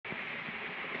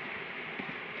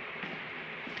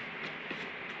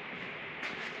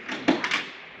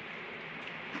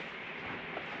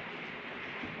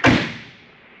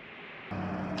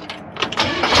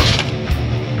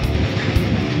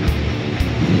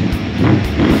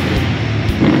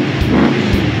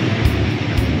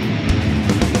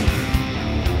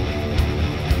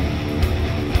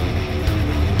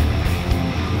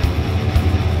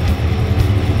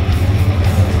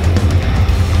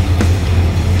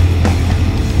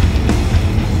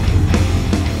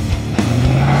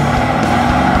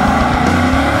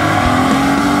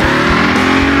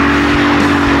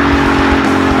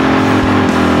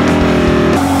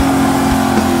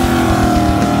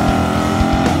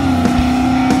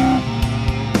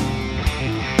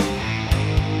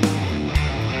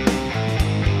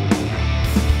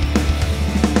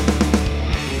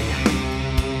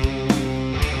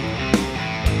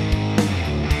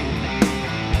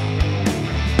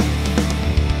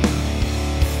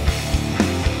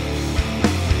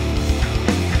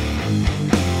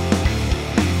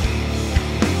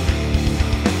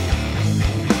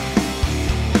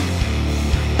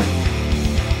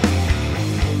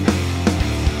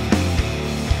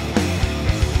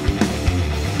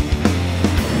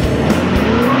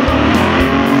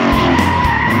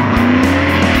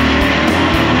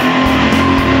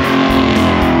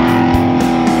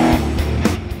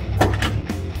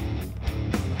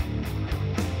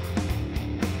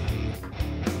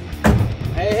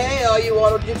all you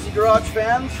Auto Gypsy Garage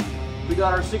fans. We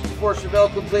got our 64 Chevelle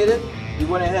completed. We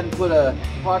went ahead and put a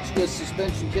Hotchkis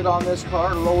suspension kit on this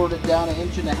car, lowered it down 1.5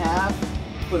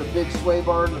 inches, put a big sway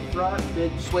bar in the front,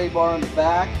 big sway bar in the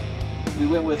back. We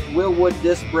went with Willwood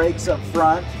disc brakes up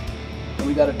front, and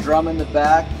we got a drum in the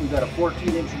back. We got a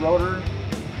 14-inch rotor,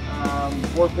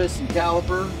 4-piston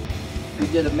caliper. We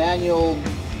did a manual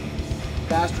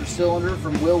master cylinder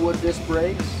from Willwood disc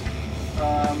brakes.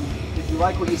 If you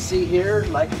like what you see here,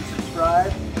 like and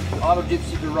subscribe to Auto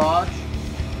Gypsy Garage.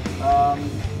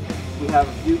 We have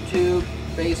YouTube,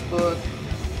 Facebook.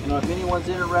 You know, if anyone's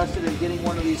interested in getting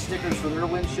one of these stickers for their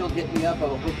windshield, hit me up. I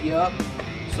will hook you up.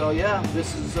 So yeah,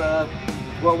 this is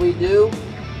what we do.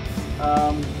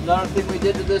 Another thing we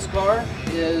did to this car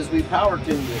is we power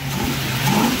tuned it.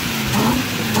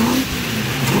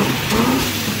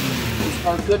 This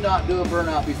car could not do a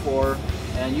burnout before,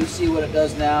 and you see what it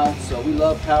does now. So we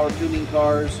love power tuning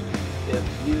cars.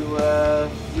 If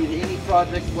you need any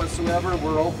project whatsoever,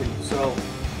 we're open. So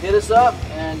hit us up,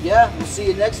 and yeah, we'll see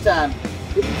you next time.